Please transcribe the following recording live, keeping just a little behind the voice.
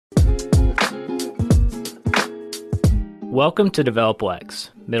Welcome to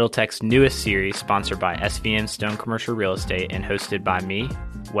DevelopLex, Middletech's newest series sponsored by SVN Stone Commercial Real Estate and hosted by me,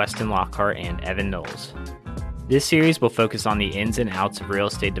 Weston Lockhart, and Evan Knowles. This series will focus on the ins and outs of real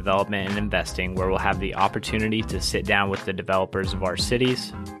estate development and investing, where we'll have the opportunity to sit down with the developers of our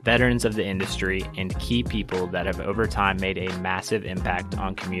cities, veterans of the industry, and key people that have over time made a massive impact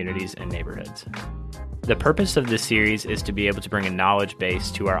on communities and neighborhoods. The purpose of this series is to be able to bring a knowledge base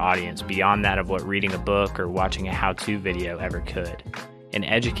to our audience beyond that of what reading a book or watching a how-to video ever could, and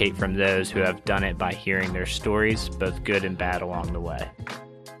educate from those who have done it by hearing their stories, both good and bad, along the way.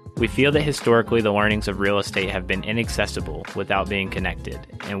 We feel that historically the learnings of real estate have been inaccessible without being connected,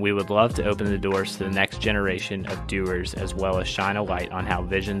 and we would love to open the doors to the next generation of doers as well as shine a light on how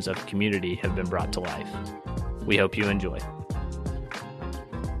visions of community have been brought to life. We hope you enjoy.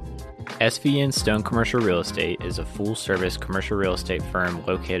 SVN Stone Commercial Real Estate is a full-service commercial real estate firm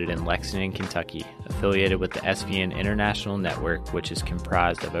located in Lexington, Kentucky, affiliated with the SVN International Network, which is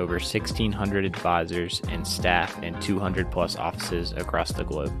comprised of over 1,600 advisors and staff and 200-plus offices across the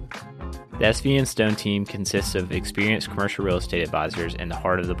globe. The SVN Stone team consists of experienced commercial real estate advisors in the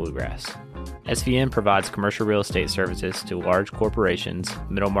heart of the Bluegrass. SVN provides commercial real estate services to large corporations,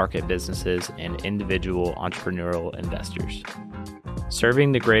 middle-market businesses, and individual entrepreneurial investors.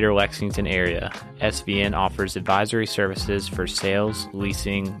 Serving the greater Lexington area, SVN offers advisory services for sales,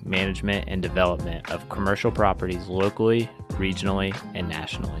 leasing, management, and development of commercial properties locally, regionally, and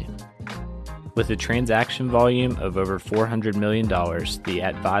nationally. With a transaction volume of over $400 million, the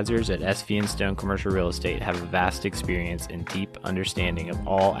advisors at SVN Stone Commercial Real Estate have a vast experience and deep understanding of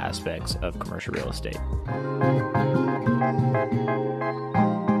all aspects of commercial real estate.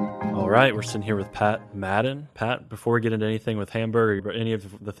 All right, we're sitting here with Pat Madden. Pat, before we get into anything with Hamburg or any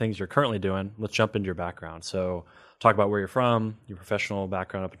of the things you're currently doing, let's jump into your background. So talk about where you're from, your professional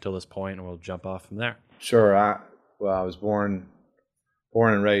background up until this point, and we'll jump off from there. Sure. I was born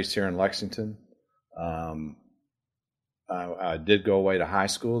and raised here in Lexington. I did go away to high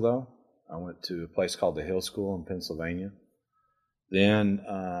school, though. I went to a place called the Hill School in Pennsylvania. Then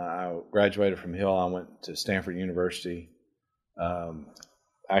I graduated from Hill. I went to Stanford University.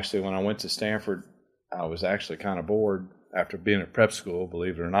 Actually, when I went to Stanford, I was actually kind of bored after being at prep school,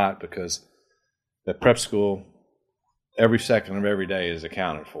 believe it or not, because at prep school, every second of every day is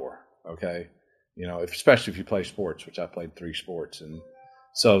accounted for, okay? You know, especially if you play sports, which I played 3 sports. And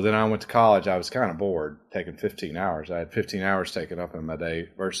so then I went to college. I was kind of bored, taking 15 hours. I had 15 hours taken up in my day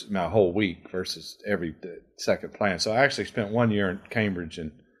versus my whole week versus every second plan. So I actually spent 1 year in Cambridge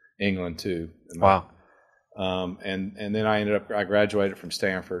in England, too. Wow. And then I graduated from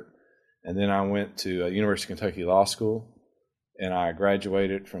Stanford, and then I went to University of Kentucky Law School, and I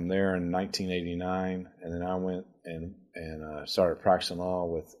graduated from there in 1989, and then I went and started practicing law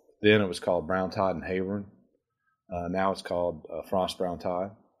with, then it was called Brown Todd and Hayburn. Now it's called Frost Brown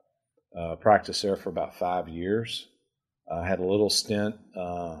Todd. Practiced there for about 5 years. I had a little stint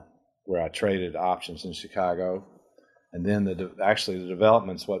where I traded options in Chicago, and then the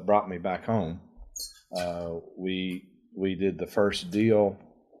development's what brought me back home. We did the first deal.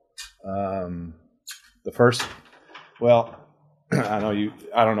 I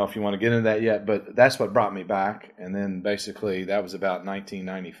don't know if you want to get into that yet, but that's what brought me back. And then basically that was about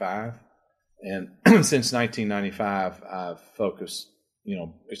 1995. And since 1995, I've focused,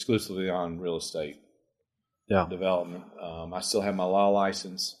 exclusively on real estate development. I still have my law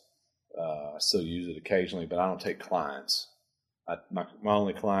license. I still use it occasionally, but I don't take clients. My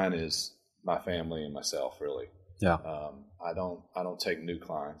only client is my family and myself, really. Yeah. I don't take new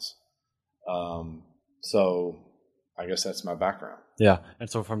clients. So I guess that's my background. Yeah. And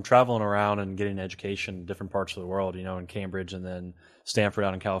so from traveling around and getting education in different parts of the world, in Cambridge and then Stanford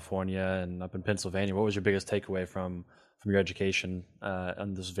out in California and up in Pennsylvania, what was your biggest takeaway from your education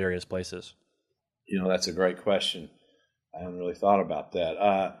in those various places? That's a great question. I haven't really thought about that.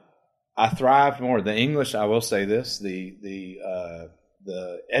 I thrived more. The English, I will say this, the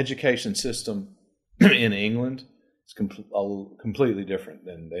education system in England is completely different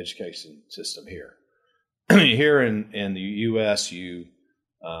than the education system here. Here in the U.S., you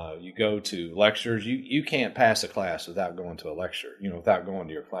go to lectures. You can't pass a class without going to a lecture, without going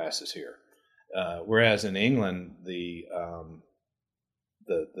to your classes here. Whereas in England, the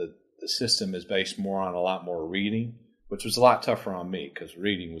system is based more on a lot more reading, which was a lot tougher on me because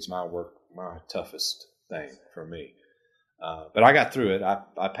reading was my toughest thing for me. But I got through it.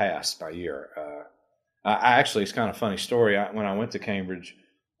 I passed by year. Actually, it's kind of a funny story. When I went to Cambridge,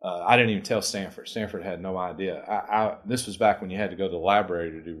 I didn't even tell Stanford. Stanford had no idea. This was back when you had to go to the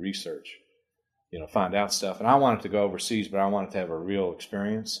library to do research, find out stuff. And I wanted to go overseas, but I wanted to have a real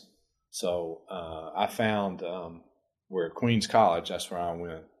experience. So I found where Queens College, that's where I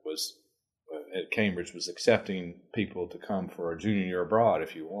went, was at Cambridge, was accepting people to come for a junior year abroad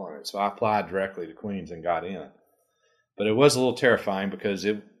if you wanted. So I applied directly to Queens and got in. But it was a little terrifying because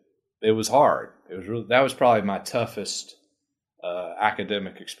it was hard. That was probably my toughest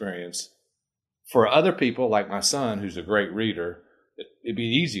academic experience. For other people, like my son, who's a great reader, it'd be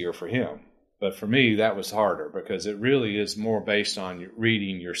easier for him. But for me, that was harder because it really is more based on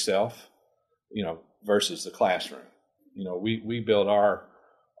reading yourself, versus the classroom. We build our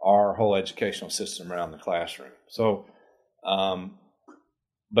whole educational system around the classroom. So,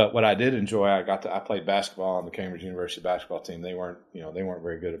 but what I did enjoy, I played basketball on the Cambridge University basketball team. They weren't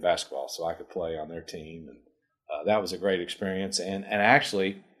very good at basketball, so I could play on their team, and that was a great experience. And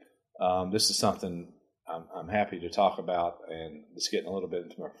actually, this is something I'm happy to talk about, and it's getting a little bit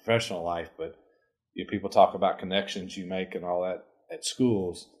into my professional life. But people talk about connections you make and all that at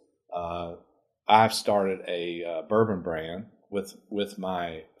schools. I've started a bourbon brand with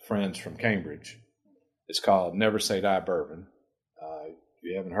my friends from Cambridge. It's called Never Say Die Bourbon. If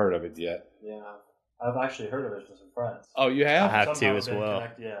you haven't heard of it yet. Yeah, I've actually heard of it from some friends. Oh, you have? I have too as well.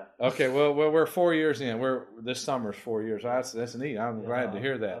 Yeah. Okay, well, we're 4 years in. This summer's 4 years. That's neat. I'm glad to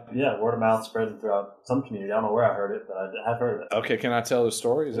hear that. Yeah, word of mouth spreading throughout some community. I don't know where I heard it, but I have heard of it. Okay, can I tell the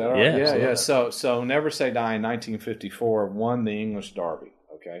story? Is that all right? Yeah. Yeah. So Never Say Die in 1954 won the English Derby.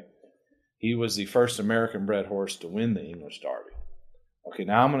 Okay, he was the first American-bred horse to win the English Derby. Okay,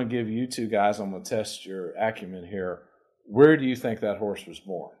 now I'm going to give you two guys. I'm going to test your acumen here. Where do you think that horse was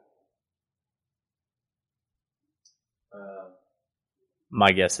born?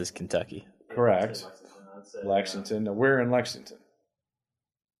 My guess is Kentucky. Correct. Lexington. Now, we're in Lexington.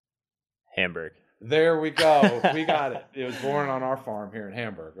 Hamburg. There we go. We got it. It was born on our farm here in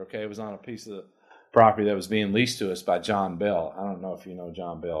Hamburg. Okay, it was on a piece of property that was being leased to us by John Bell. I don't know if you know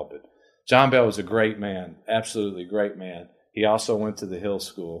John Bell, but John Bell was a great man, absolutely great man. He also went to the Hill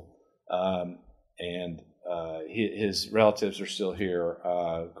School, and his relatives are still here.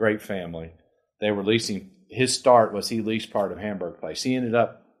 Great family. They were leasing. His start was he leased part of Hamburg Place. He ended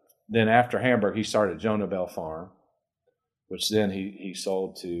up, then after Hamburg, he started Jonah Bell Farm, which then he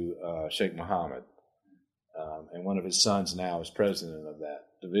sold to Sheikh Mohammed. And one of his sons now is president of that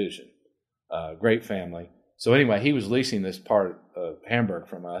division. Great family. So anyway, he was leasing this part of Hamburg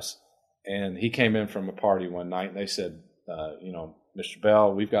from us, and he came in from a party one night, and they said, Mr.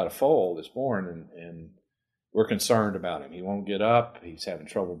 Bell, we've got a foal that's born, and we're concerned about him. He won't get up. He's having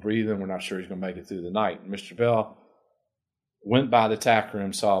trouble breathing. We're not sure he's going to make it through the night. And Mr. Bell went by the tack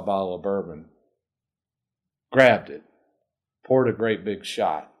room, saw a bottle of bourbon, grabbed it, poured a great big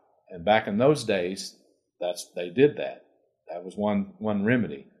shot. And back in those days, they did that. That was one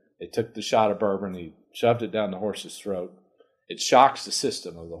remedy. They took the shot of bourbon, he shoved it down the horse's throat. It shocks the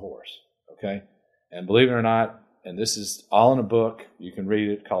system of the horse, okay? And believe it or not, and this is all in a book, you can read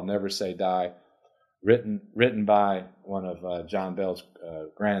it, called Never Say Die, written by one of John Bell's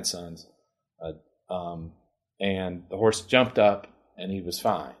grandsons, and the horse jumped up and he was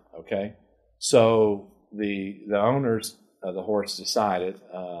fine. Okay, so the owners of the horse decided,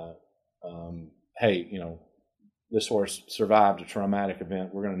 hey, this horse survived a traumatic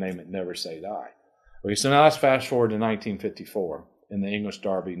event. We're going to name it Never Say Die. Okay, so now let's fast forward to 1954 in the English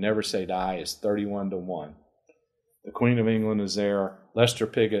Derby. Never Say Die is 31-1. The Queen of England is there. Lester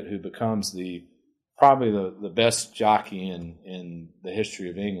Piggott, who becomes probably the best jockey in the history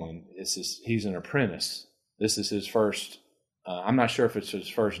of England. He's an apprentice. This is his first, I'm not sure if it's his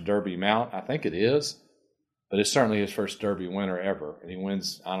first Derby mount. I think it is, but it's certainly his first Derby winner ever. And he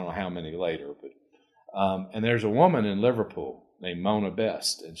wins, I don't know how many later. But and there's a woman in Liverpool named Mona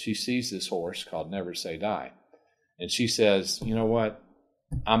Best, and she sees this horse called Never Say Die. And she says, you know what,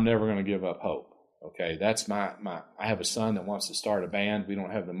 I'm never going to give up hope. Okay, that's I have a son that wants to start a band. We don't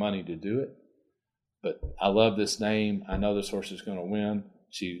have the money to do it. But I love this name. I know this horse is going to win.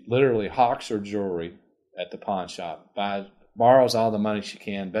 She literally hawks her jewelry at the pawn shop, borrows all the money she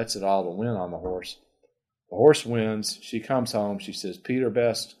can, bets it all to win on the horse. The horse wins. She comes home. She says, Peter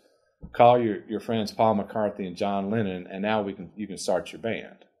Best, call your friends Paul McCarthy and John Lennon, and now you can start your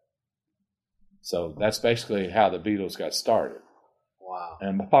band. So that's basically how the Beatles got started. Wow.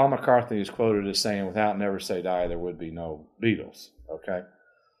 And Paul McCartney is quoted as saying, without Never Say Die, there would be no Beatles. Okay?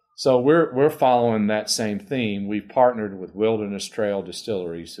 So we're following that same theme. We've partnered with Wilderness Trail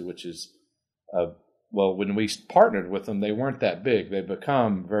Distilleries, which is, when we partnered with them, they weren't that big. They've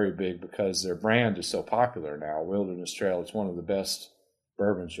become very big because their brand is so popular now. Wilderness Trail is one of the best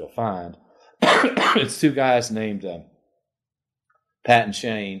bourbons you'll find. It's two guys named Pat and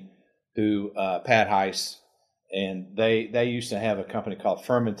Shane, Pat Heiss, and they used to have a company called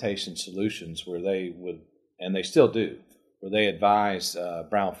Fermentation Solutions, where they would and they still do, where they advise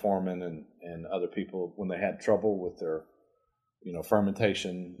Brown-Forman and other people when they had trouble with their,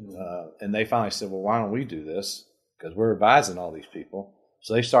 fermentation. And they finally said, well, why don't we do this? Because we're advising all these people.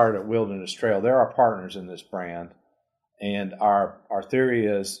 So they started at Wilderness Trail. They're our partners in this brand. And our theory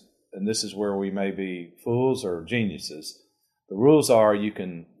is, and this is where we may be fools or geniuses, the rules are you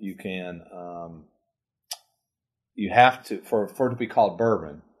have to, for it to be called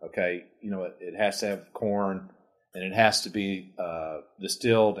bourbon, okay, it has to have corn, and it has to be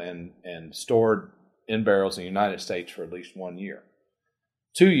distilled and stored in barrels in the United States for at least 1 year.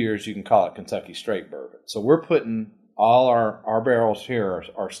 2 years, you can call it Kentucky straight bourbon. So we're putting all our barrels here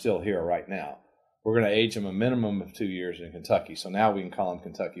are still here right now. We're going to age them a minimum of 2 years in Kentucky. So now we can call them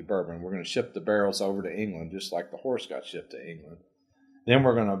Kentucky bourbon. We're going to ship the barrels over to England, just like the horse got shipped to England. Then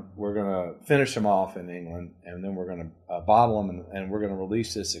we're gonna finish them off in England, and then we're gonna bottle them, and we're gonna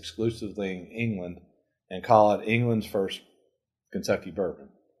release this exclusively in England, and call it England's first Kentucky bourbon.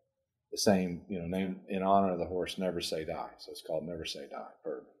 The same, name in honor of the horse Never Say Die. So it's called Never Say Die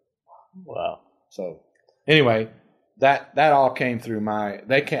bourbon. Wow. So anyway, that all came through I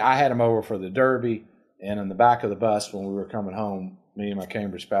had them over for the Derby, and in the back of the bus when we were coming home, me and my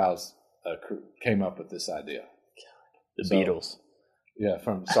Cambridge pals came up with this idea. The Beatles. Yeah,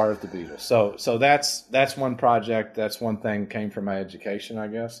 started the Beatles. So that's one project. That's one thing came from my education, I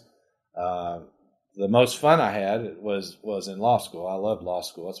guess. The most fun I had was in law school. I loved law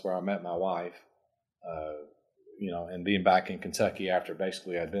school. That's where I met my wife. And being back in Kentucky after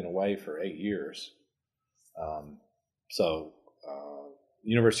basically I'd been away for 8 years.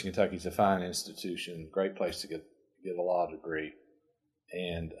 University of Kentucky is a fine institution, great place to get a law degree,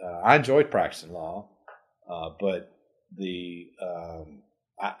 and I enjoyed practicing law, but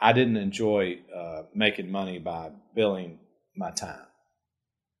I didn't enjoy making money by billing my time.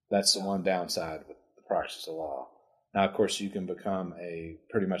 That's the one downside with the practice of law. Now, of course, you can become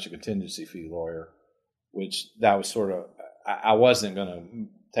pretty much a contingency fee lawyer, which that was sort of, I wasn't going to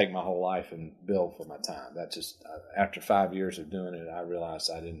take my whole life and bill for my time. That just, after 5 years of doing it, I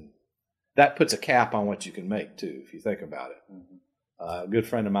realized that puts a cap on what you can make too, if you think about it. Mm-hmm. A good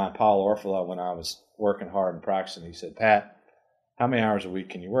friend of mine, Paul Orfila, when I was working hard and practicing, he said, "Pat, how many hours a week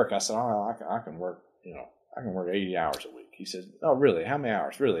can you work?" I said, "Oh, I can work, I can work 80 hours a week." He said, "Oh, really? How many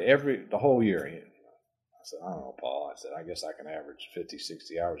hours? Really? The whole year?" I said, "I don't know, Paul." I said, "I guess I can average 50,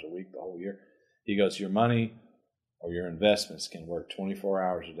 60 hours a week the whole year." He goes, "Your money or your investments can work 24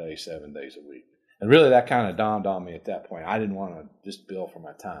 hours a day, 7 days a week." And really that kind of dawned on me at that point. I didn't want to just bill for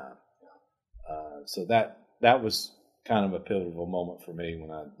my time. So that was kind of a pivotal moment for me when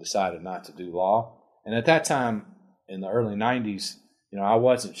I decided not to do law. And at that time, in the early 90s, I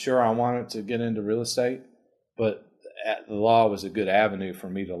wasn't sure I wanted to get into real estate, but the law was a good avenue for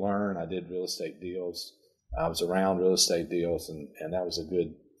me to learn. I did real estate deals. I was around real estate deals, and that was a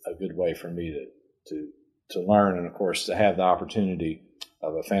good way for me to learn, and of course to have the opportunity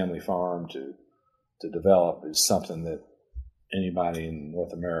of a family farm to develop is something that anybody in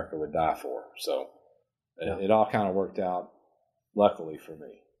North America would die for. So it all kind of worked out luckily for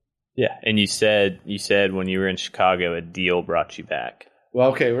me. Yeah, and you said when you were in Chicago, a deal brought you back.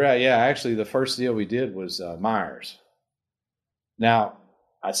 Well, okay, right, yeah. Actually, the first deal we did was Myers. Now,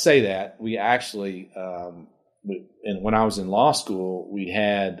 I say that we actually, and when I was in law school, we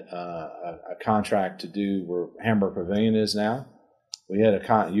had a contract to do where Hamburg Pavilion is now. We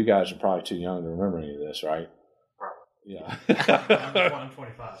had you guys are probably too young to remember any of this, right? Yeah. I'm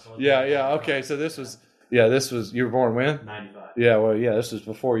 25. So yeah. Okay. So this was, you were born when? 95. Yeah. Well, yeah, this was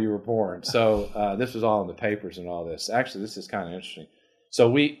before you were born. So this was all in the papers and all this. Actually, this is kind of interesting. So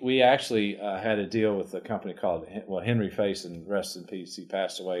we actually had a deal with a company called, Henry Faison, rest in peace. He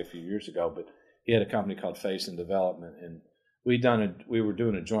passed away a few years ago, but he had a company called Faison Development, and we were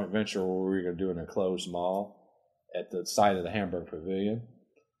doing a joint venture where we were going to do an enclosed mall at the site of the Hamburg Pavilion.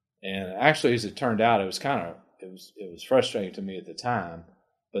 And actually, as it turned out, it was frustrating to me at the time,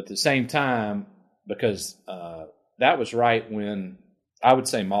 but at the same time, because that was right when I would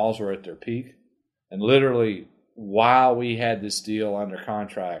say malls were at their peak, and literally while we had this deal under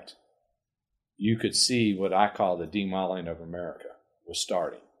contract, you could see what I call the demodeling of America was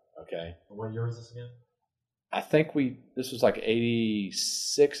starting. Okay. What year was this again? I think this was like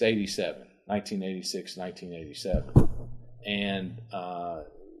 86, 87, 1986, 1987. And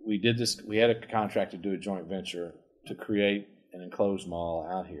we did this, we had a contract to do a joint venture to create an enclosed mall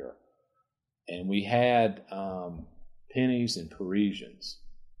out here. And we had Pennies and Parisians.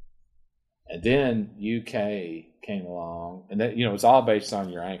 And then UK came along, and that, it's all based on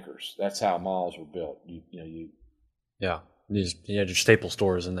your anchors. That's how malls were built. Yeah. you had your staple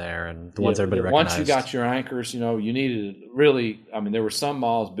stores in there and the ones everybody recognized. Once you got your anchors, you needed really, there were some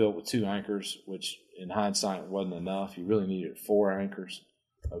malls built with 2 anchors, which in hindsight wasn't enough. You really needed 4 anchors,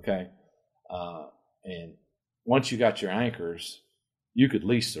 okay? And once you got your anchors, you could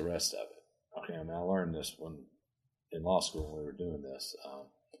lease the rest of it. Okay, I learned this in law school when we were doing this.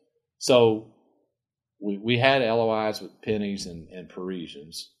 So we had LOIs with Pennies and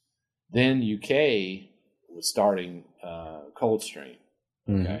Parisians. Then UK was starting Coldstream.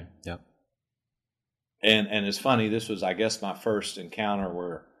 Okay. Mm-hmm. Yep. And it's funny. This was, I guess, my first encounter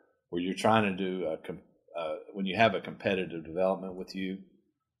where you're trying to do when you have a competitive development with you,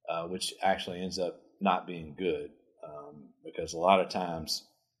 which actually ends up not being good, because a lot of times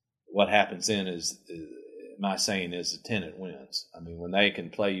what happens then is my saying is the tenant wins. When they can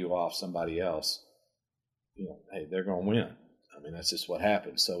play you off somebody else, hey, they're going to win. That's just what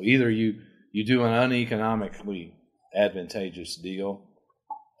happens. So either you do an uneconomically advantageous deal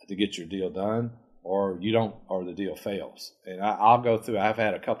to get your deal done, or you don't, or the deal fails. And I'll go through. I've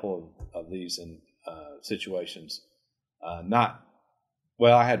had a couple of these in situations.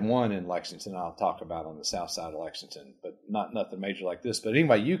 I had one in Lexington I'll talk about on the south side of Lexington, but nothing major like this. But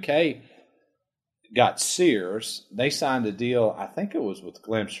anyway, UK got Sears. They signed a deal. I think it was with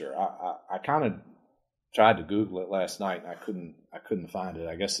Glimcher. I kind of tried to Google it last night, and I couldn't find it.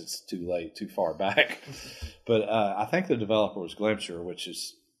 I guess it's too late, too far back. But I think the developer was Glimcher, which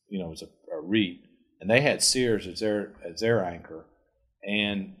is was a REIT, and they had Sears as their anchor,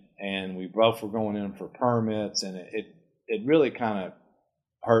 and we both were going in for permits, and it really kind of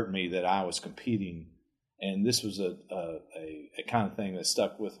hurt me that I was competing, and this was a kind of thing that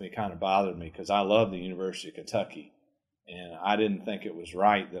stuck with me, kind of bothered me, because I love the University of Kentucky. And I didn't think it was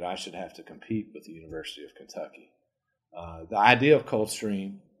right that I should have to compete with the University of Kentucky. The idea of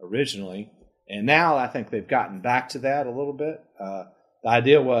Coldstream originally, and now I think they've gotten back to that a little bit. The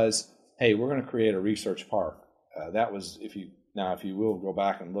idea was, hey, we're going to create a research park. That was, if you will go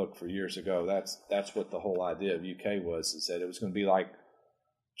back and look for years ago, that's what the whole idea of UK was, is that it was going to be like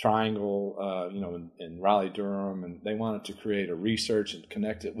Triangle, in Raleigh-Durham, and they wanted to create a research and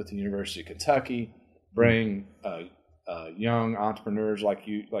connect it with the University of Kentucky, bring young entrepreneurs like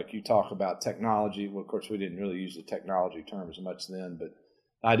you talk about technology. Well, of course, we didn't really use the technology term as much then, but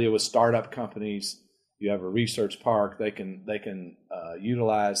the idea was startup companies. You have a research park. They can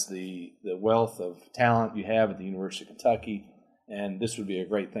utilize the wealth of talent you have at the University of Kentucky, and this would be a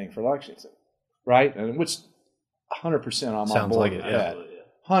great thing for Lexington, right? And which 100% I'm on board with that.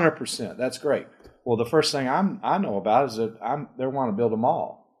 100%. That's great. Well, the first thing I know about is that they want to build a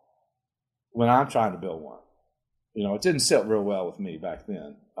mall when I'm trying to build one. It didn't sit real well with me back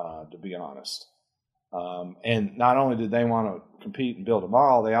then, to be honest. And not only did they want to compete and build a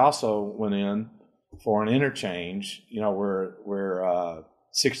mall, they also went in for an interchange, where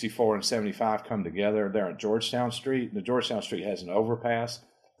 64 and 75 come together there at Georgetown Street. The Georgetown Street has an overpass.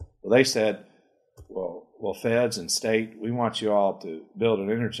 Well, they said, well, feds and state, we want you all to build an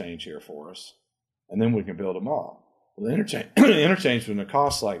interchange here for us, and then we can build a mall. Well, the interchange was going to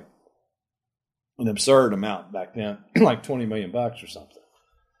cost like an absurd amount back then, like $20 million or something.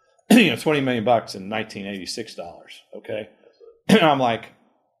 $20 million in 1986 dollars. Okay, and I'm like,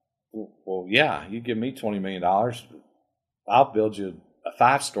 well, yeah, you give me $20 million, I'll build you a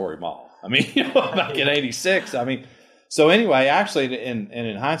 5-story mall. Back in '86. So anyway, actually,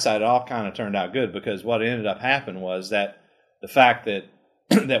 in hindsight, it all kind of turned out good, because what ended up happening was that the fact that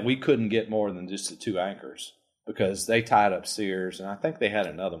that we couldn't get more than just the 2 anchors, because they tied up Sears, and I think they had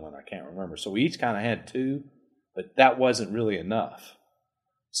another one, I can't remember. So we each kind of had 2, but that wasn't really enough.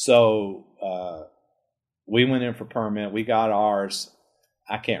 So we went in for permit. We got ours.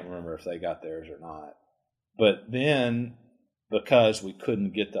 I can't remember if they got theirs or not. But then, because we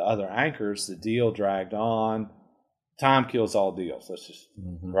couldn't get the other anchors, the deal dragged on. Time kills all deals. Let's just,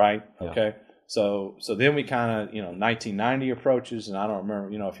 right? Yeah. Okay. So then we kind of, 1990 approaches, and I don't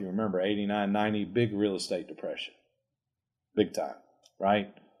remember, if you remember 89, 90, big real estate depression. Big time,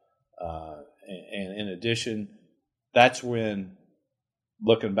 right? And in addition, that's when,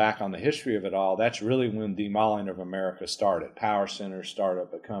 looking back on the history of it all, that's really when demodeling of America started. Power centers started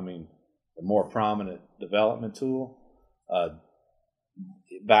becoming a more prominent development tool.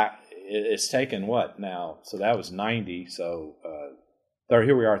 It's taken what now? So that was 90. So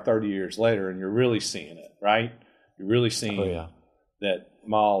here we are 30 years later, and you're really seeing it, right? You're really seeing that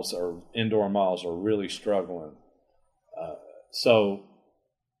indoor malls are really struggling. So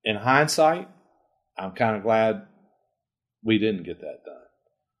in hindsight, I'm kind of glad we didn't get that done.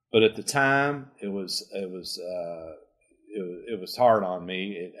 But at the time, it was hard on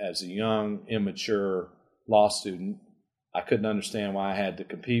me as a young, immature law student. I couldn't understand why I had to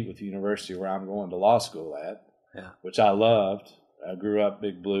compete with the university where I'm going to law school at, which I loved. I grew up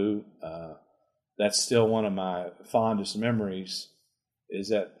Big Blue. That's still one of my fondest memories is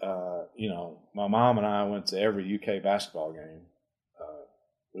that, my mom and I went to every UK basketball game.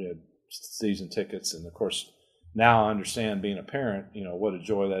 We had season tickets. And, of course, now I understand being a parent, what a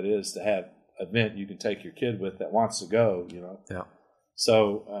joy that is to have an event you can take your kid with that wants to go, Yeah.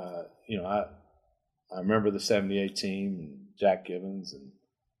 So, I remember the 78 team and Jack Gibbons and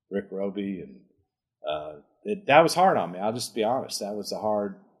Rick Roby. And that was hard on me. I'll just be honest. That was a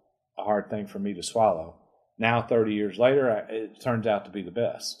hard thing for me to swallow. Now, 30 years later, it turns out to be the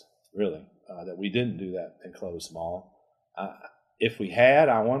best, really, that we didn't do that enclosed mall. If we had,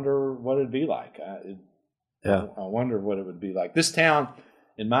 I wonder what it'd be like. I wonder what it would be like. This town,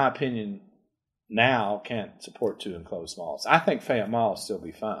 in my opinion, now can't support 2 enclosed malls. I think Fayette Mall will still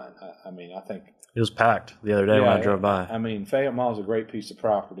be fine. I think it was packed the other day when I drove by. Fayette Mall is a great piece of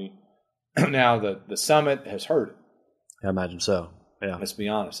property. Now, the Summit has hurt it. I imagine so. Yeah. Let's be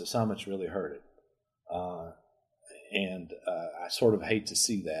honest. The Summit's really hurt it. And I sort of hate to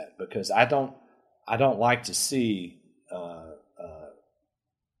see that because I don't like to see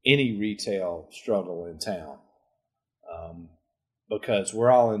any retail struggle in town because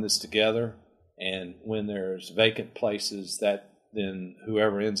we're all in this together. And when there's vacant places, then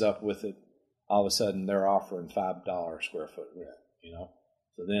whoever ends up with it, all of a sudden they're offering $5 square foot rent.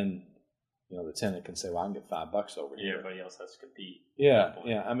 So then the tenant can say, "Well, I can get $5 over here." Everybody else has to compete. Yeah.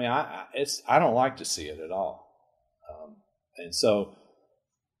 I don't like to see it at all. And so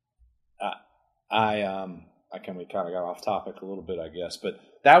we kind of got off topic a little bit, I guess, but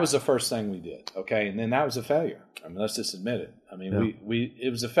that was the first thing we did. Okay. And then that was a failure. Let's just admit it.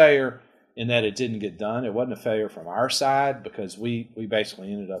 It was a failure in that it didn't get done. It wasn't a failure from our side because we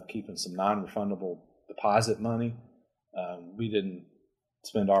basically ended up keeping some non-refundable deposit money. We didn't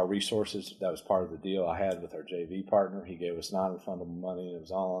spend our resources. That was part of the deal I had with our JV partner. He gave us non-refundable money, and it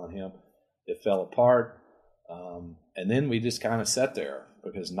was all on him. It fell apart. And then we just kind of sat there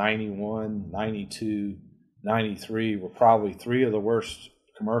because 91, 92, 93 were probably 3 of the worst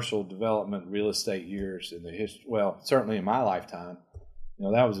commercial development real estate years in the history. Well, certainly in my lifetime.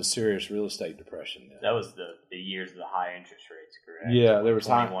 That was a serious real estate depression then. That was the years of the high interest rates, correct? Yeah, there was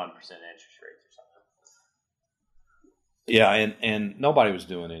 21% interest rates or something. Yeah, and nobody was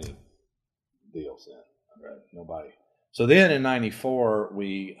doing any deals then. Right? Nobody. So then in 94,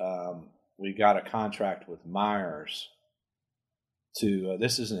 we got a contract with Myers to,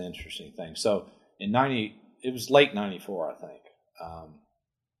 this is an interesting thing. So in it was late 94, I think.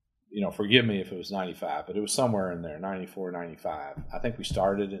 Forgive me if it was 95, but it was somewhere in there, 94, 95. I think we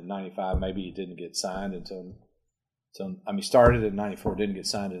started in 95. Maybe it didn't get signed until started in 94, didn't get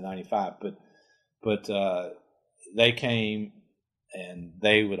signed in 95. But they came and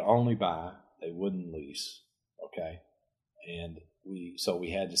they would only buy, they wouldn't lease. Okay. And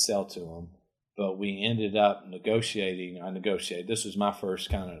we had to sell to them, but we ended up negotiating. This was my first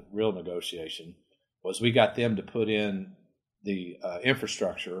kind of real negotiation, was we got them to put in the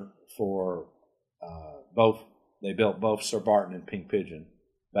infrastructure for both. They built both Sir Barton and Pink Pigeon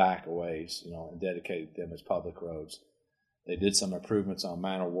back a ways, and dedicated them as public roads. They did some improvements on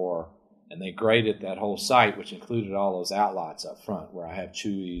Man of War, and they graded that whole site, which included all those outlots up front where I have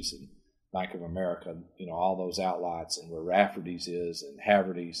Chewy's and Bank of America, all those outlots, and where Rafferty's is and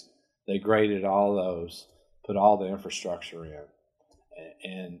Haverty's. They graded all those, put all the infrastructure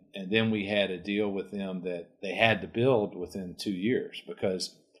in. And then we had a deal with them that they had to build within 2 years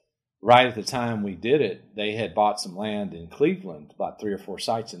because right at the time we did it, they had bought some land in Cleveland, about 3 or 4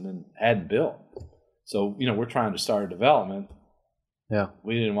 sites, and then hadn't built. So, we're trying to start a development. Yeah.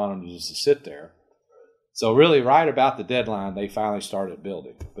 We didn't want them to just sit there. So really right about the deadline, they finally started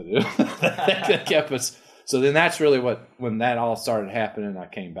building. But that kept us. So then that's really when that all started happening, I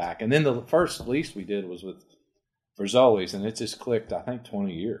came back. And then the first lease we did was with Verzoli's, and it just clicked, I think,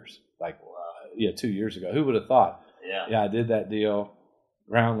 20 years. 2 years ago. Who would have thought? Yeah, I did that deal,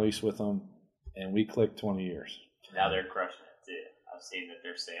 ground lease with them, and we clicked 20 years. Now they're crushing it, too. I've seen that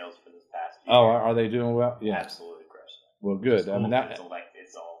their sales for this past year. Oh, are they doing well? Yeah. Absolutely crushing it. Well, good.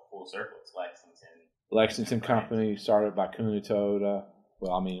 It's all full circle. It's Lexington Company, started by Kunitoda.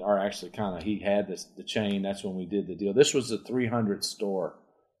 Well, or actually he had the chain. That's when we did the deal. This was the 300 store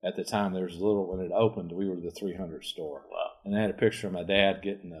at the time. There was when it opened, we were the 300 store. Wow. And I had a picture of my dad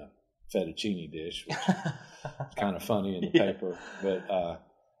getting a fettuccine dish, which is kind of funny in the paper. But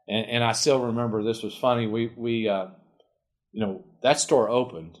and I still remember this was funny. We that store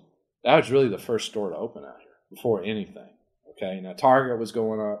opened. That was really the first store to open out here before anything. Okay. Now Target was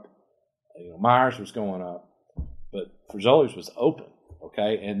going up. Myers was going up. but Frisoli's was open,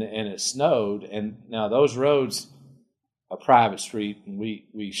 okay, and it snowed, and now those roads, a private street, and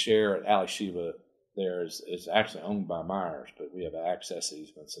we share at Ali Sheba there is actually owned by Myers, but we have access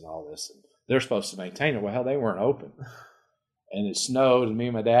easements and all this, and they're supposed to maintain it. Well, hell, they weren't open, and it snowed, and me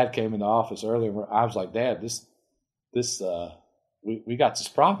and my dad came in the office earlier. I was like, Dad, we got this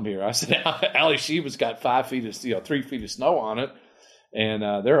problem here. I said, Ali Sheba's got 3 feet of snow on it, and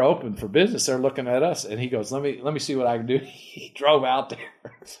they're open for business. They're looking at us, and he goes, let me see what I can do. He drove out there.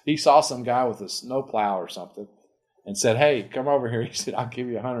 He saw some guy with a snowplow or something, and said, "Hey, come over here." He said, "I'll give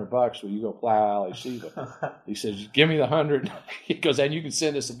you $100. Will you go plow Ali Sheba?" He said, "Give me the 100." He goes, "And you can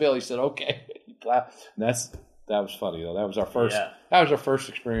send us a bill." He said, "Okay." He plowed. And that was funny though. That was our first. Yeah. That was our first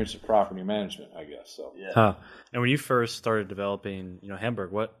experience of property management, I guess. So. Yeah. Huh. And when you first started developing,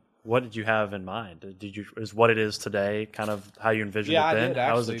 Hamburg, what did you have in mind? Is what it is today kind of how you envisioned it then?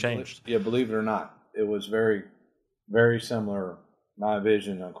 How has it changed? Believe it or not, it was very, very similar. My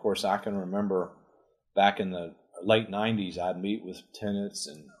vision, of course, I can remember back in the late '90s, I'd meet with tenants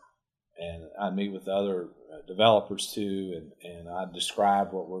and I'd meet with other developers too, and I'd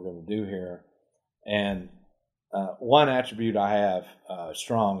describe what we're going to do here. And one attribute I have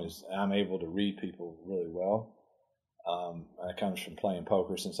strong is I'm able to read people really well. That comes from playing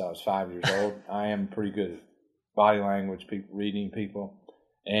poker since I was 5 years old. I am pretty good at body language, reading people.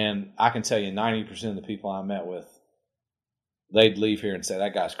 And I can tell you 90% of the people I met with, they'd leave here and say,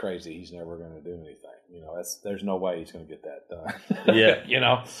 "That guy's crazy. He's never going to do anything." There's no way he's going to get that done.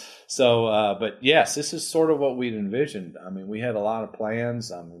 Yeah. So, but yes, this is sort of what we'd envisioned. I mean, we had a lot of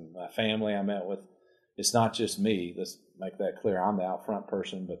plans. I mean, my family I met with, it's not just me. Let's make that clear. I'm the out front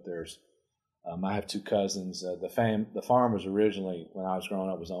person, but there's, I have 2 cousins. The farm was originally, when I was growing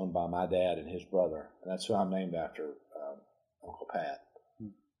up, was owned by my dad and his brother. And that's who I'm named after, Uncle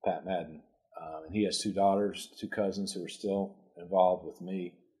Pat Madden. And he has 2 daughters, 2 cousins who are still involved with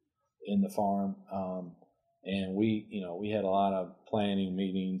me in the farm. And we had a lot of planning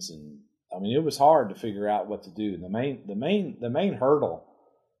meetings, and I mean, it was hard to figure out what to do. The main hurdle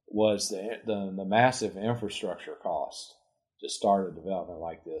was the massive infrastructure cost to start a development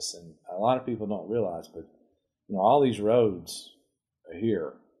like this. And a lot of people don't realize, but all these roads are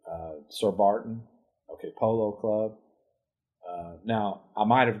here. Sir Barton, Polo Club. Now, I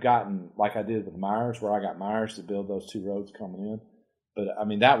might have gotten, like I did with Myers, where I got Myers to build those 2 roads coming in. But, I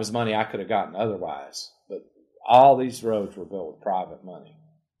mean, that was money I could have gotten otherwise. But all these roads were built with private money,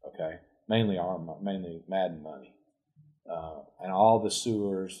 mainly Madden money. And all the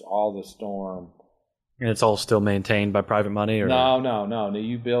sewers, all the storm. And it's all still maintained by private money? Or? No.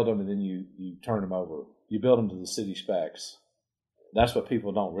 You build them and then you turn them over. You build them to the city specs. That's what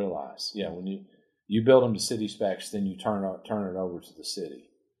people don't realize. Yeah, when you build them to city specs, then you turn it over to the city.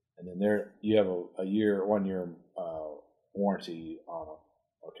 And then you have a 1 year warranty on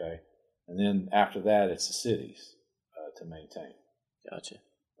them, and then after that it's the cities to maintain. Gotcha.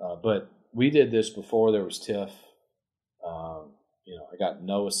 But we did this before there was TIF. I got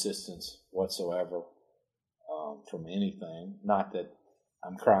no assistance whatsoever from anything. Not that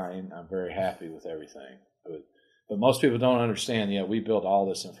I'm crying. I'm very happy with everything. But most people don't understand. Yeah, we built all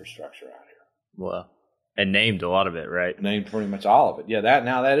this infrastructure out here. Well, and named a lot of it, right? Named pretty much all of it. Yeah,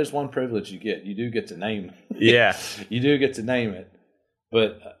 that is one privilege you get. You do get to name. Yeah, you do get to name it,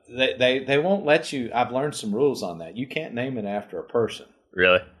 but they won't let you. I've learned some rules on that. You can't name it after a person.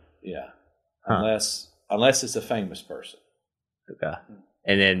 Really? Yeah, unless it's a famous person. Okay.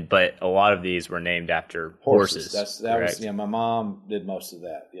 And then, but a lot of these were named after horses. That was my mom did most of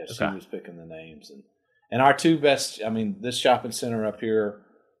that. Yeah, she was picking the names and our 2 best. I mean, this shopping center up here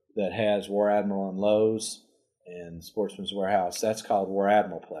that has War Admiral and Lowe's and Sportsman's Warehouse, that's called War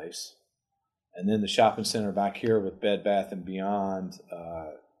Admiral Place. And then the shopping center back here with Bed Bath & Beyond,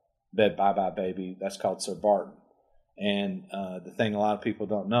 Bed Bye Bye Baby, that's called Sir Barton. And the thing a lot of people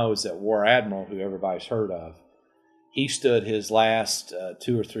don't know is that War Admiral, who everybody's heard of, he stood his last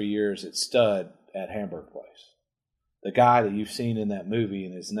 2 or 3 years at stud at Hamburg Place. The guy that you've seen in that movie,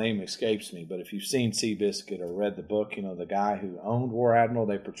 and his name escapes me, but if you've seen Seabiscuit or read the book, the guy who owned War Admiral,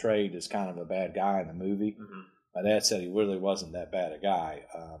 they portrayed as kind of a bad guy in the movie. Mm-hmm. My dad said he really wasn't that bad a guy.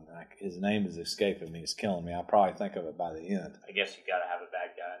 His name is escaping me. It's killing me. I'll probably think of it by the end. I guess you got to have a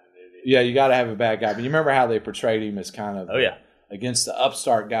bad guy in the movie. Yeah, you got to have a bad guy. But you remember how they portrayed him as kind of against the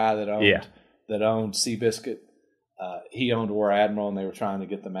upstart guy that owned Seabiscuit? He owned War Admiral, and they were trying to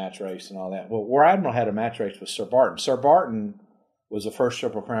get the match race and all that. Well, War Admiral had a match race with Sir Barton. Sir Barton was the first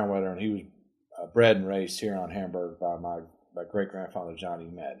Triple Crown winner, and he was bred and raised here on Hamburg by my great-grandfather, Johnny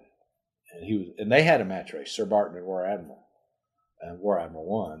Madden. And they had a match race, Sir Barton and War Admiral. And War Admiral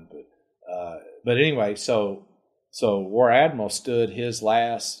won. But anyway, so So War Admiral stood his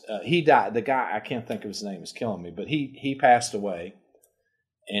last. He died. The guy, I can't think of his name, is killing me, but he passed away.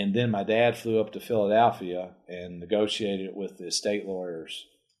 And then my dad flew up to Philadelphia and negotiated with the estate lawyers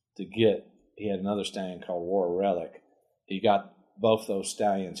to get. He had another stallion called War Relic. He got both those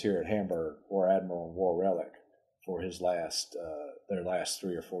stallions here at Hamburg, War Admiral and War Relic, for his last their last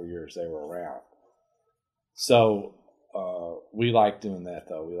 3 or 4 years they were around. So we like doing that,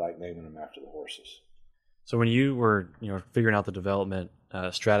 though. We like naming them after the horses. So when you were, figuring out the development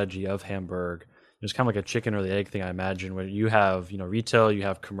strategy of Hamburg, it's kind of like a chicken or the egg thing, I imagine, where you have, retail, you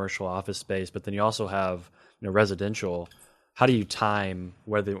have commercial office space, but then you also have, residential. How do you time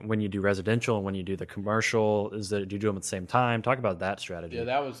when you do residential and when you do the commercial? Do you do them at the same time? Talk about that strategy. Yeah,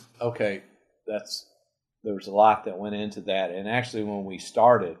 that was okay. There was a lot that went into that, and actually, when we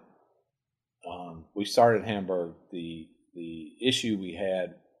started Hamburg. The issue we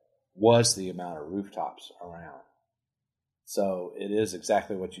had was the amount of rooftops around. So it is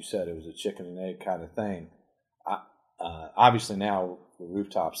exactly what you said. It was a chicken and egg kind of thing. Obviously now the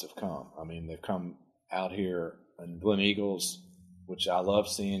rooftops have come. I mean, they've come out here in Glen Eagles, which I love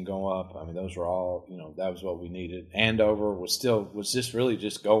seeing go up. I mean, those were all, that was what we needed. Andover was just really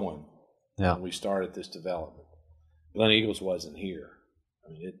just going when we started this development. Glen Eagles wasn't here.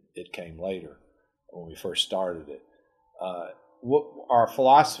 I mean, it came later when we first started it. Our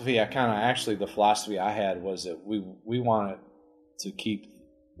philosophy, the philosophy I had was that we wanted to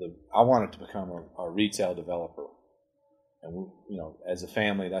I wanted to become a retail developer, and as a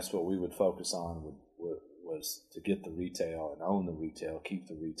family, that's what we would focus on was to get the retail and own the retail, keep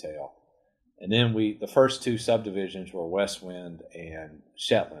the retail, and then the first two subdivisions were Westwind and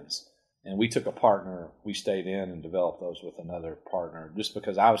Shetlands, and we took a partner. We stayed in and developed those with another partner, just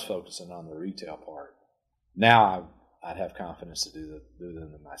because I was focusing on the retail part. Now I'd have confidence to do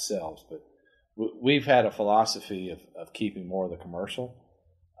them myself, but we've had a philosophy of keeping more of the commercial.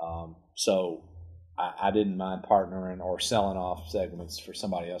 So I didn't mind partnering or selling off segments for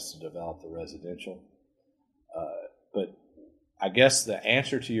somebody else to develop the residential. But I guess the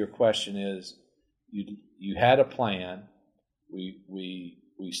answer to your question is you had a plan. We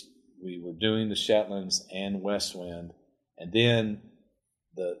were doing the Shetlands and Westwind, and then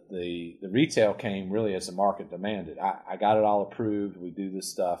the retail came really as the market demanded. I got it all approved. We do this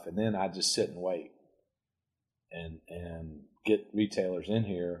stuff, and then I just sit and wait and get retailers in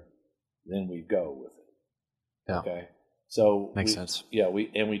here. Then we go with it. Yeah. Okay. So makes sense. Yeah.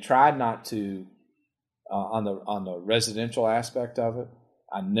 We tried not to on the residential aspect of it.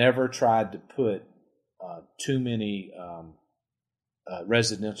 I never tried to put too many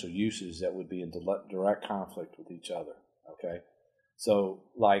residential uses that would be in direct conflict with each other. Okay. So,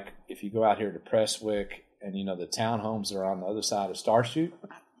 like, if you go out here to Prestwick and, the townhomes are on the other side of Starchute,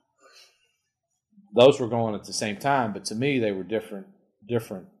 those were going at the same time, but to me, they were different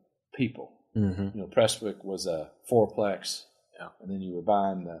people. Mm-hmm. Prestwick was a fourplex, and then you were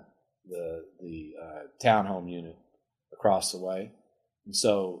buying the townhome unit across the way. And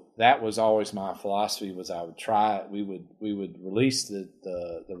so that was always my philosophy, was we would release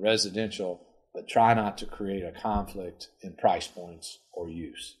the residential, but try not to create a conflict in price points or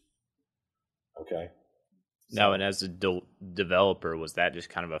use. Okay. No, and as a developer, was that just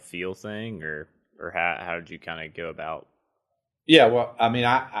kind of a feel thing, or how did you kind of go about? Yeah, well, I mean,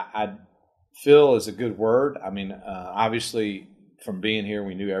 I feel is a good word. I mean, obviously, from being here,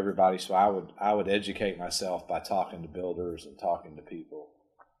 we knew everybody, so I would educate myself by talking to builders and talking to people,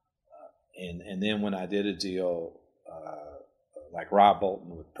 and then when I did a deal like Rob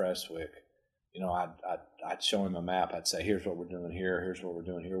Bolton with Prestwick. I'd show him a map. I'd say, here's what we're doing here. Here's what we're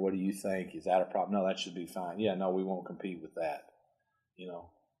doing here. What do you think? Is that a problem? No, that should be fine. Yeah, no, we won't compete with that.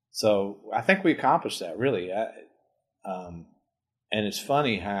 So I think we accomplished that, really. And it's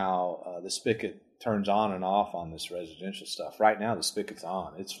funny how the spigot turns on and off on this residential stuff. Right now, the spigot's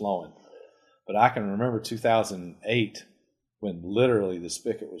on. It's flowing. But I can remember 2008 when literally the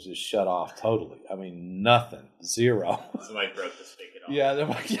spigot was just shut off totally. I mean, nothing. Zero. Somebody broke the spigot off. Yeah,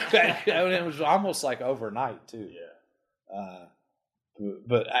 it was almost like overnight, too. Yeah.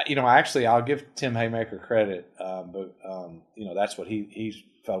 But actually, I'll give Tim Haymaker credit. But that's what he's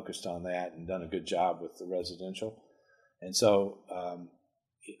focused on that and done a good job with the residential. And so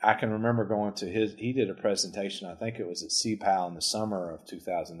I can remember going to he did a presentation, I think it was at CPAL in the summer of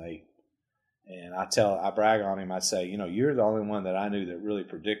 2008. And I brag on him. I say, you're the only one that I knew that really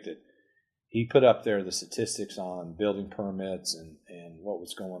predicted. He put up there the statistics on building permits and what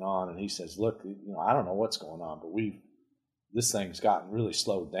was going on. And he says, look, I don't know what's going on, but this thing's gotten really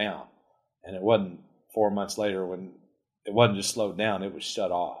slowed down. And it wasn't 4 months later when it wasn't just slowed down, it was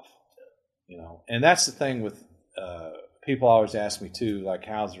shut off. And that's the thing with people always ask me too, like,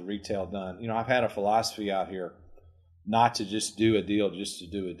 how's the retail done? You know, I've had a philosophy out here not to just do a deal just to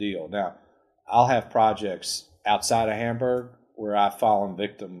do a deal. Now, I'll have projects outside of Hamburg where I've fallen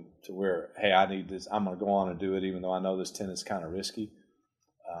victim to where, hey, I need this. I'm going to go on and do it, even though I know this tenant's kind of risky.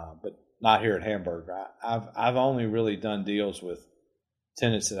 But not here at Hamburg. I've only really done deals with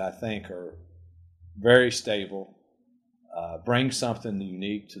tenants that I think are very stable, bring something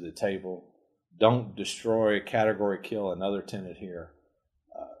unique to the table, don't destroy, category kill another tenant here,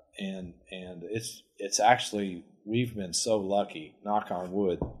 and it's actually, we've been so lucky, knock on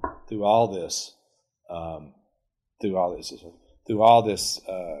wood, through all this,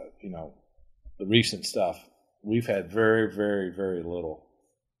 you know, the recent stuff. We've had very, very, very little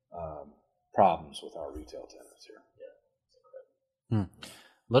problems with our retail tenants here.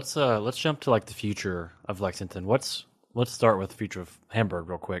 Let's jump to like the future of Lexington. Let's start with the future of Hamburg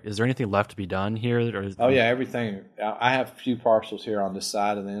real quick. Is there anything left to be done here? Everything. I have a few parcels here on this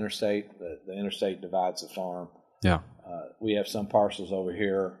side of the interstate. The interstate divides the farm. Yeah. We have some parcels over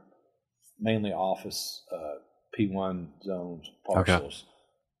here, mainly office P1 zones parcels.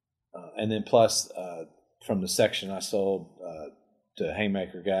 Okay. And then plus from the section I sold to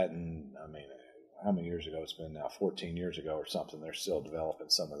Haymaker Gatton, I mean, how many years ago it's been now? 14 years ago or something. They're still developing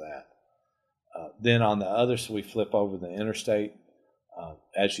some of that. Then on the other side, we flip over the interstate.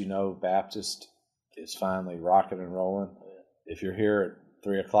 As you know, Baptist is finally rocking and rolling. If you're here at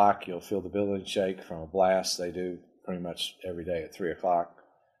 3 o'clock, you'll feel the building shake from a blast. They do pretty much every day at 3 o'clock.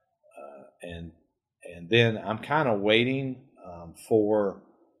 And then I'm kind of waiting for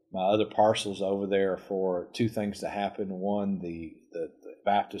my other parcels over there for two things to happen. One, the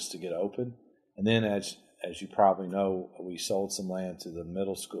Baptist to get open. And then as you probably know, we sold some land to the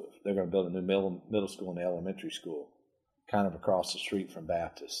middle school. They're going to build a new middle school and elementary school kind of across the street from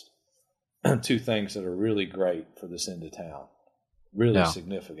Baptist. Two things that are really great for this end of town. Really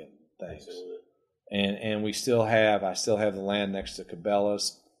significant things. And I still have the land next to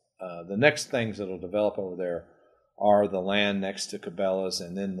Cabela's. The next things that will develop over there are the land next to Cabela's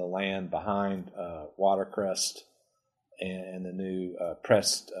and then the land behind Watercrest and the new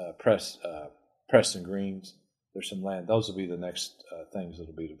Preston Greens. There's some land. Those will be the next things that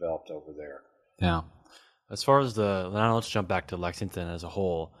will be developed over there. Yeah. As far as now let's jump back to Lexington as a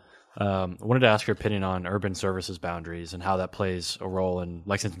whole. I wanted to ask your opinion on urban services boundaries and how that plays a role in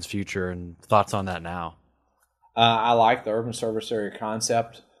Lexington's future and thoughts on that now. I like the urban service area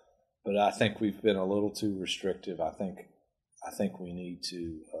concept, but I think we've been a little too restrictive. I think we need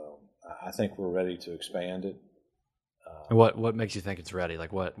to. I think we're ready to expand it. What makes you think it's ready?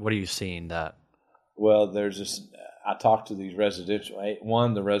 Like what are you seeing that? Well, there's this. I talked to these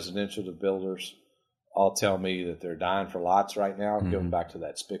the residential builders all tell me that they're dying for lots right now. Mm-hmm. Going back to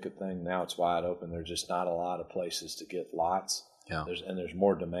that spigot thing, now it's wide open. There's just not a lot of places to get lots. Yeah. There's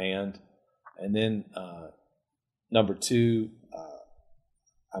more demand. And then number two,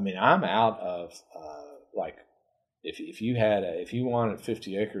 I mean, I'm out of like if you wanted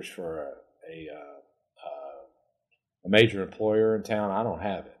 50 acres for a major employer in town, I don't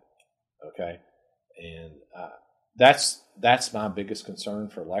have it. Okay, and that's my biggest concern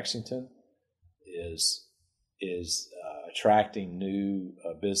for Lexington is attracting new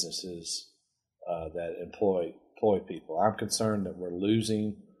businesses that employ people. I'm concerned that we're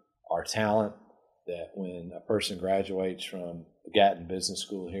losing our talent. That when a person graduates from the Gatton Business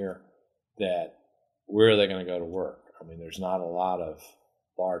School here, that where are they going to go to work? I mean, there's not a lot of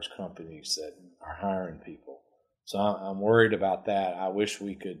large companies that are hiring people. So I'm worried about that. I wish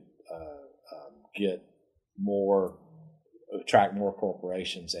we could attract more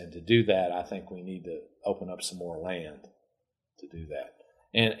corporations. And to do that, I think we need to open up some more land to do that.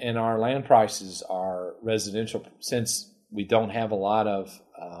 And our land prices are residential, since we don't have a lot of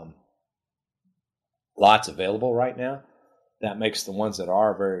lots available right now. That makes the ones that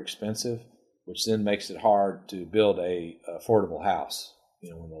are very expensive, which then makes it hard to build a affordable house,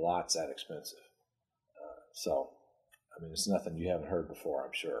 when the lot's that expensive. So, I mean, it's nothing you haven't heard before,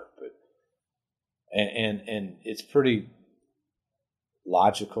 I'm sure. But and it's pretty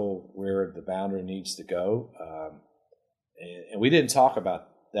logical where the boundary needs to go. And we didn't talk about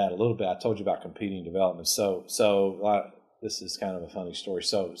that a little bit. I told you about competing developments. So this is kind of a funny story.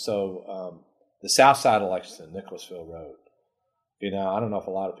 So the south side of Lexington, Nicholasville Road. I don't know if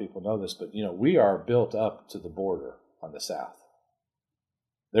a lot of people know this, but we are built up to the border on the south.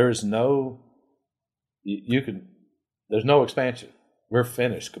 There is there's no expansion. We're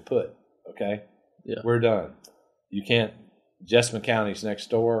finished, kaput. Okay, yeah, we're done. You can't. Jessamine County's next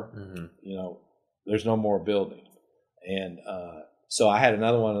door. Mm-hmm. There's no more building, and So I had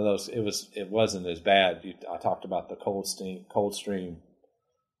another one of those. It wasn't as bad. I talked about the Coldstream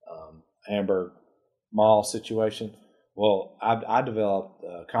Hamburg Mall situation. Well, I developed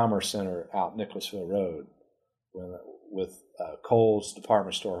a commerce center out Nicholasville Road with Kohl's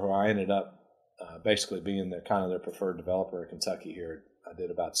department store, who I ended up basically being their preferred developer in Kentucky here. I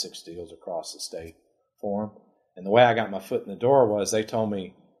did about 6 deals across the state for them. And the way I got my foot in the door was they told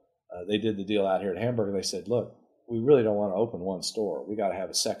me they did the deal out here at Hamburg. And they said, look, we really don't want to open one store. We got to have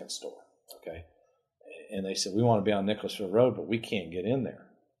a second store, okay? And they said, we want to be on Nicholasville Road, but we can't get in there.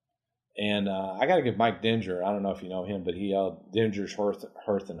 And I got to give Mike Dinger, I don't know if you know him, but he Dinger's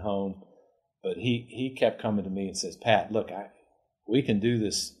Hearth and Home. But he kept coming to me and says, Pat, look, we can do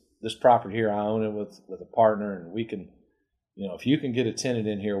this property here. I own it with a partner, and we can, if you can get a tenant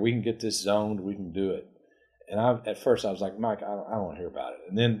in here, we can get this zoned, we can do it. And at first I was like, Mike, I don't want to hear about it.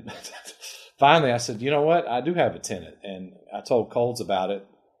 And then finally I said, you know what? I do have a tenant. And I told Kohl's about it.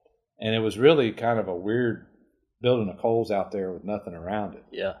 And it was really kind of a weird building a Kohl's out there with nothing around it.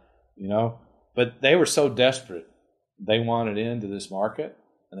 Yeah. But they were so desperate. They wanted into this market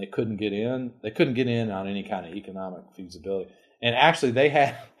and they couldn't get in. They couldn't get in on any kind of economic feasibility. And actually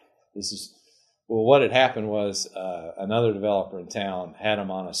what had happened was another developer in town had them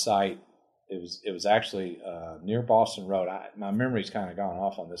on a site. It was actually near Boston Road. My memory's kind of gone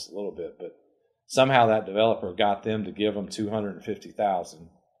off on this a little bit, but somehow that developer got them to give them $250,000,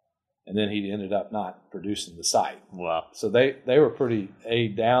 and then he ended up not producing the site. Wow! So they were pretty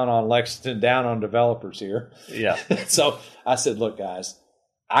down on Lexington, down on developers here. Yeah. So I said, look, guys,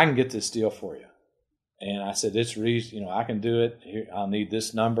 I can get this deal for you, and I said it's reason. I can do it. Here, I'll need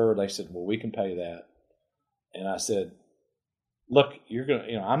this number. They said, well, we can pay that, and I said, look, you're going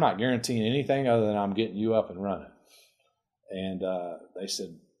to, I'm not guaranteeing anything other than I'm getting you up and running. And they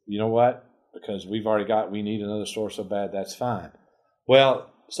said, you know what? Because we need another store so bad, that's fine. Well,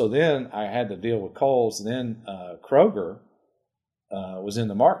 so then I had to deal with Kohl's, and then Kroger was in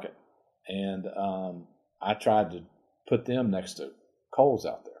the market. And I tried to put them next to Kohl's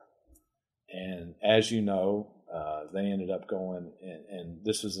out there. And as you know, they ended up going, and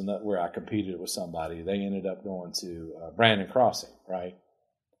this was where I competed with somebody. They ended up going to Brandon Crossing, right?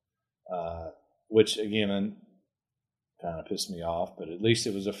 Which, again, kind of pissed me off, but at least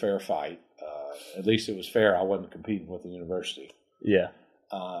it was a fair fight. At least it was fair. I wasn't competing with the university. Yeah.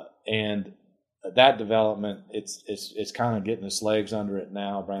 And that development, it's kind of getting its legs under it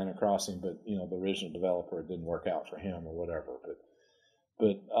now, Brandon Crossing, but, the original developer, it didn't work out for him or whatever.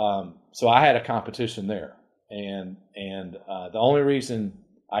 But so I had a competition there. And the only reason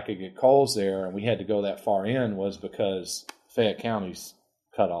I could get Kohl's there, and we had to go that far in, was because Fayette County's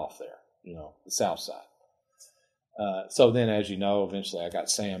cut off there, the south side. So then, as you know, eventually I got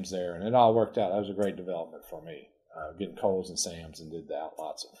Sam's there, and it all worked out. That was a great development for me, getting Kohl's and Sam's, and did the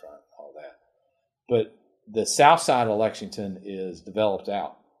outlots in front, all that. But the south side of Lexington is developed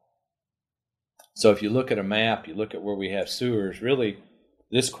out. So if you look at a map, you look at where we have sewers, really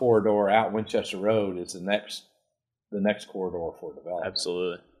this corridor out Winchester Road is the next corridor for development.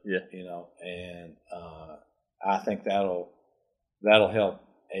 Absolutely, yeah. And I think that'll help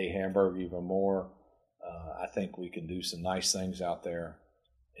Hamburg even more. I think we can do some nice things out there,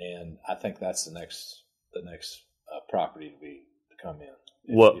 and I think that's the next property to come in.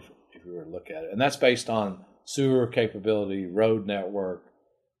 If we were to look at it, and that's based on sewer capability, road network,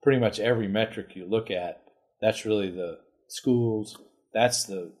 pretty much every metric you look at. That's really the schools. That's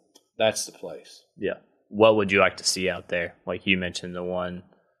the place. Yeah. What would you like to see out there? Like you mentioned, the one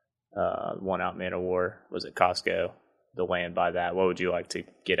out Man of War, was it Costco? The land by that. What would you like to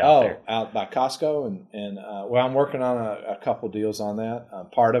get out there? Out by Costco, and I'm working on a couple deals on that.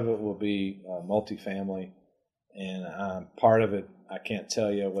 Part of it will be multifamily, and part of it I can't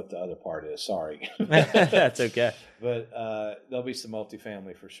tell you what the other part is. Sorry. That's okay. But there'll be some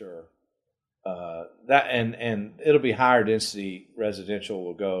multifamily for sure. That and it'll be higher density residential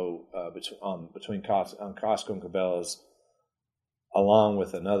will go between Costco and Cabela's, along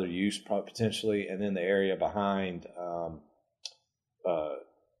with another use potentially, and then the area behind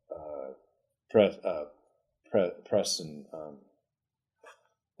Preston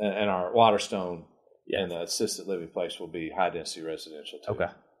and our Waterstone and the assisted living place will be high density residential too. Okay,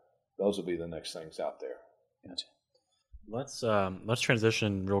 those will be the next things out there. Gotcha. Let's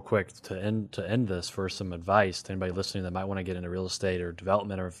transition real quick to end this for some advice to anybody listening that might want to get into real estate or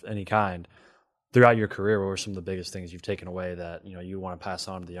development of any kind. Throughout your career, what were some of the biggest things you've taken away that you want to pass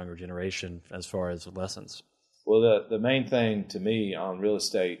on to the younger generation as far as lessons? Well, the main thing to me on real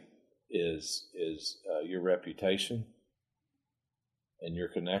estate is your reputation and your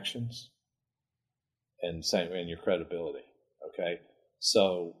connections and your credibility. Okay,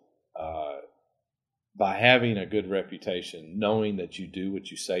 so by having a good reputation, knowing that you do what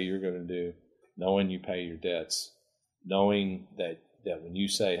you say you're going to do, knowing you pay your debts, knowing that when you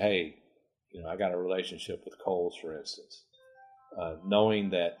say, hey, I got a relationship with Kohl's, for instance,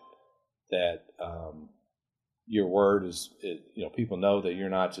 knowing that your word is, people know that you're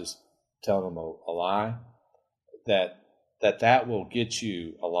not just telling them a lie, that will get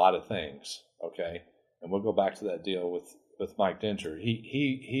you a lot of things. Okay, and we'll go back to that deal with Mike Denter.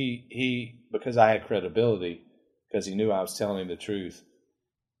 He because I had credibility, because he knew I was telling him the truth,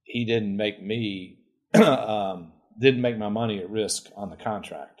 he didn't make me didn't make my money at risk on the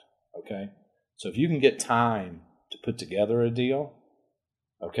contract. Okay, so if you can get time to put together a deal,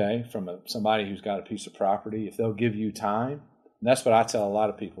 okay, from somebody who's got a piece of property, if they'll give you time, and that's what I tell a lot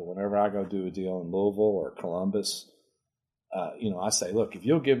of people whenever I go do a deal in Louisville or Columbus. I say, look, if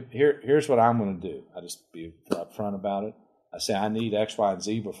you'll here's what I'm going to do. I just be upfront about it. I say, I need X, Y, and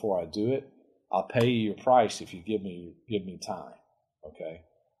Z before I do it. I'll pay you your price if you give me time. Okay,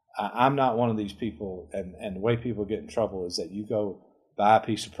 I'm not one of these people, and the way people get in trouble is that you go buy a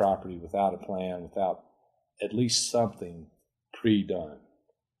piece of property without a plan, without at least something pre-done.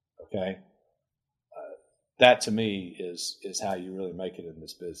 Okay, that to me is how you really make it in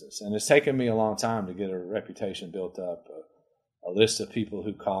this business. And it's taken me a long time to get a reputation built up, a list of people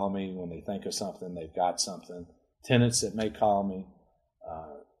who call me when they think of something, they've got something, tenants that may call me.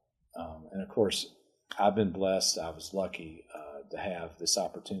 And of course, I've been blessed. I was lucky to have this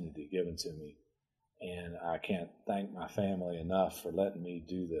opportunity given to me. And I can't thank my family enough for letting me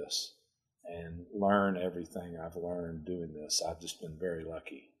do this and learn everything I've learned doing this. I've just been very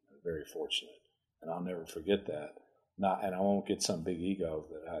lucky and very fortunate. And I'll never forget that. And I won't get some big ego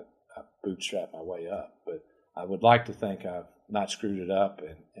that I bootstrap my way up. But I would like to think I've not screwed it up,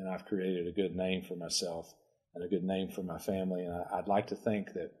 and I've created a good name for myself and a good name for my family. And I'd like to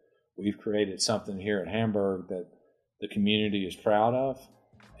think that we've created something here at Hamburg that the community is proud of,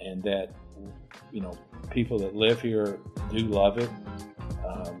 and that people that live here do love it,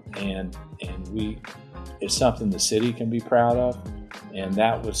 and it's something the city can be proud of. And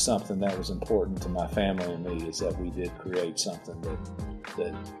that was something that was important to my family and me, is that we did create something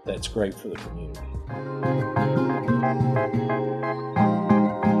that's great for the community.